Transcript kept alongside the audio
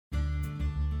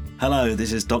Hello,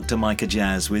 this is Dr. Micah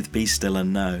Jazz with Be Still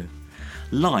and Know.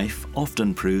 Life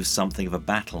often proves something of a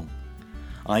battle.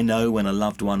 I know when a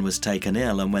loved one was taken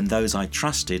ill and when those I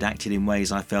trusted acted in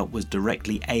ways I felt was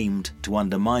directly aimed to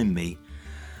undermine me,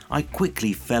 I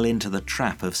quickly fell into the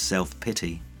trap of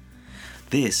self-pity.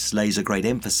 This lays a great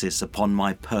emphasis upon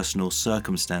my personal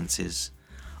circumstances.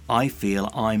 I feel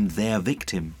I'm their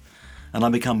victim, and I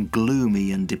become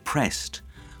gloomy and depressed,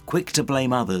 quick to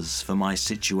blame others for my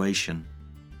situation.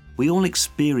 We all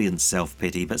experience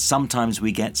self-pity, but sometimes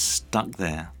we get stuck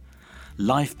there.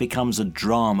 Life becomes a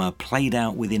drama played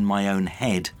out within my own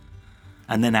head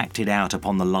and then acted out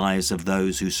upon the lives of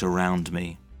those who surround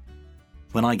me.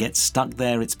 When I get stuck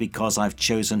there, it's because I've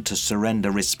chosen to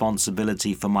surrender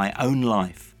responsibility for my own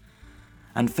life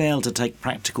and fail to take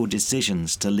practical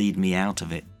decisions to lead me out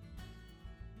of it.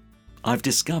 I've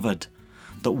discovered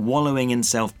that wallowing in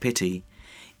self-pity,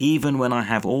 even when I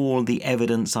have all the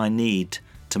evidence I need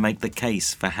to make the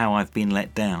case for how I've been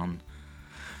let down,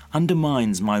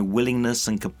 undermines my willingness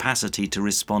and capacity to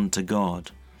respond to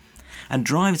God, and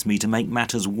drives me to make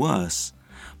matters worse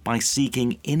by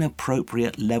seeking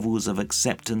inappropriate levels of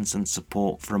acceptance and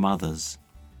support from others.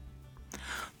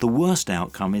 The worst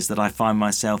outcome is that I find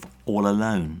myself all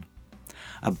alone,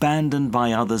 abandoned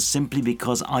by others simply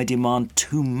because I demand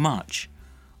too much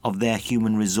of their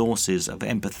human resources of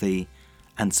empathy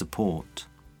and support.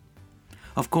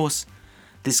 Of course,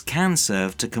 this can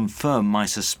serve to confirm my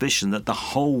suspicion that the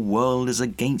whole world is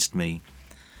against me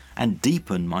and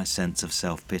deepen my sense of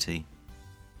self-pity.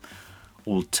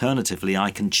 Alternatively,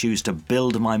 I can choose to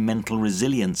build my mental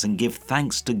resilience and give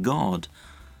thanks to God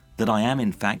that I am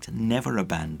in fact never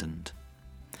abandoned.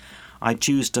 I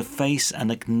choose to face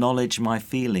and acknowledge my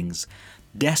feelings,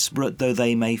 desperate though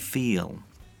they may feel.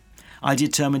 I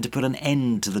determine to put an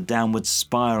end to the downward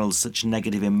spirals such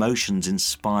negative emotions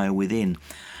inspire within.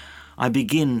 I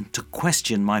begin to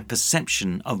question my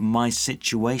perception of my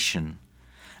situation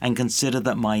and consider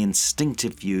that my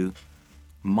instinctive view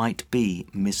might be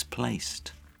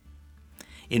misplaced.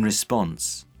 In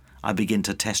response, I begin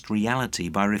to test reality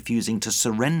by refusing to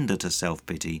surrender to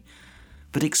self-pity,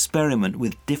 but experiment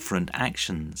with different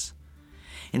actions.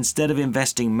 Instead of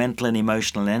investing mental and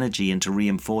emotional energy into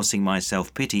reinforcing my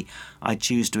self-pity, I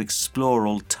choose to explore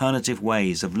alternative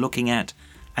ways of looking at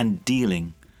and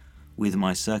dealing with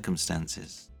my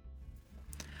circumstances.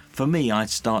 For me, I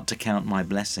start to count my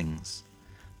blessings.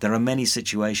 There are many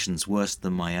situations worse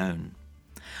than my own.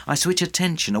 I switch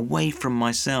attention away from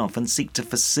myself and seek to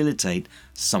facilitate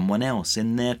someone else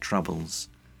in their troubles.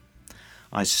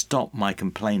 I stop my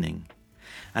complaining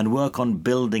and work on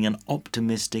building an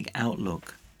optimistic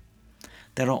outlook.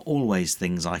 There are always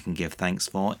things I can give thanks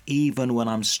for, even when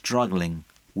I'm struggling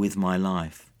with my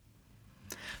life.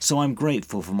 So I'm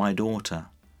grateful for my daughter,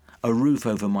 a roof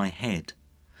over my head,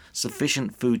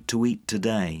 sufficient food to eat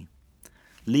today,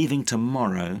 leaving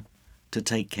tomorrow to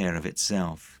take care of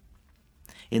itself.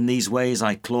 In these ways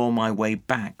I claw my way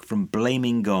back from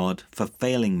blaming God for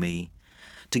failing me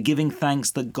to giving thanks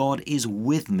that God is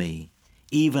with me,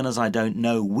 even as I don't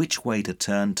know which way to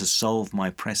turn to solve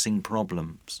my pressing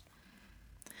problems.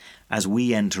 As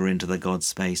we enter into the God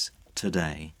space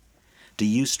today, do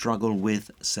you struggle with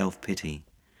self-pity?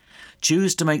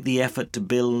 Choose to make the effort to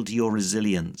build your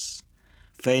resilience.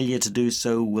 Failure to do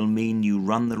so will mean you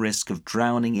run the risk of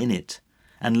drowning in it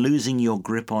and losing your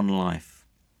grip on life.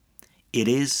 It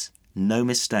is, no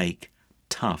mistake,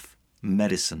 tough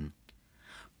medicine,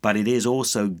 but it is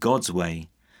also God's way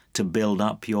to build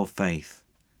up your faith.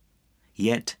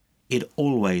 Yet it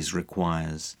always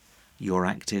requires your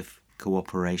active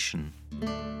cooperation.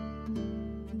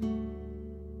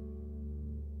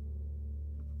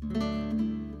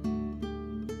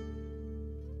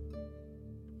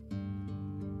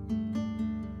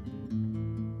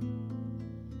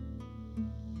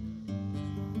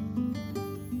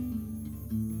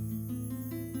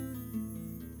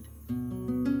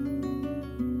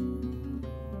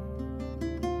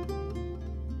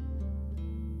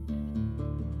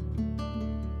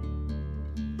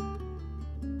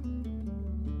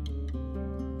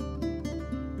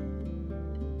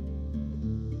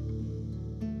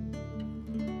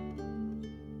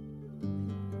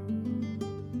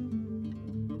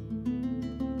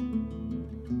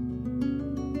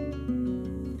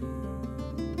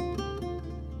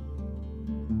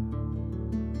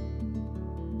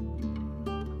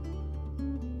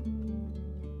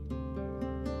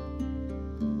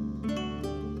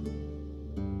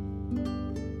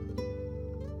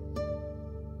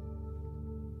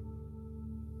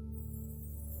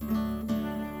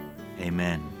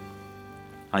 Amen.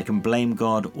 I can blame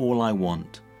God all I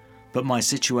want, but my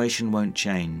situation won't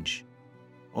change.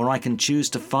 or I can choose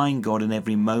to find God in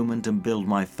every moment and build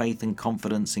my faith and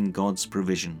confidence in God's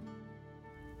provision.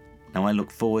 Now I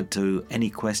look forward to any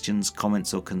questions,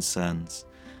 comments or concerns.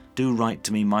 Do write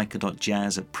to me,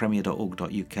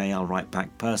 micah.jazz@premier.org.uk. I'll write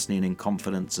back personally and in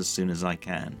confidence as soon as I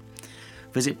can.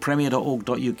 Visit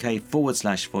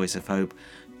premier.org.uk/Voice of Hope.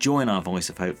 Join our Voice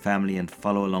of Hope family and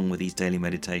follow along with these daily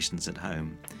meditations at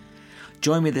home.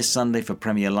 Join me this Sunday for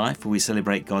Premier Life, where we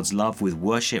celebrate God's love with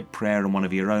worship, prayer and one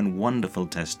of your own wonderful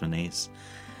testimonies,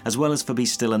 as well as for Be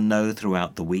Still and Know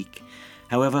throughout the week.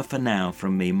 However, for now,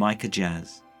 from me, Micah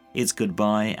Jazz, it's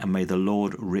goodbye and may the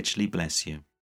Lord richly bless you.